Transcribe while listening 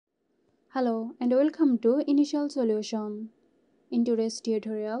Hello and welcome to Initial Solution. In today's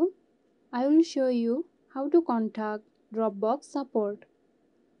tutorial, I will show you how to contact Dropbox support.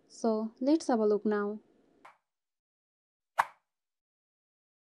 So let's have a look now.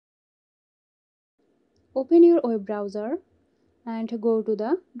 Open your web browser and go to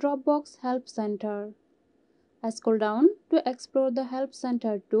the Dropbox Help Center. Scroll down to explore the Help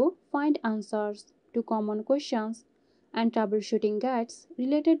Center to find answers to common questions and troubleshooting guides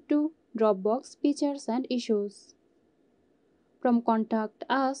related to Dropbox features and issues. From Contact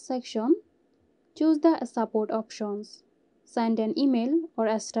Us section, choose the support options. Send an email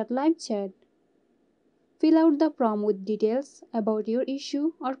or start live chat. Fill out the form with details about your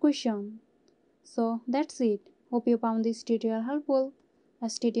issue or question. So that's it. Hope you found this tutorial helpful.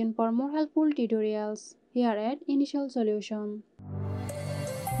 Stay tuned for more helpful tutorials here at Initial Solution.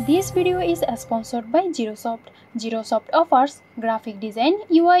 This video is sponsored by Girosoft. Girosoft offers graphic design,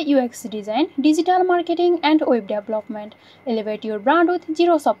 UI UX design, digital marketing and web development. Elevate your brand with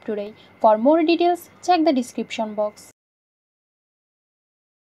Girosoft today. For more details, check the description box.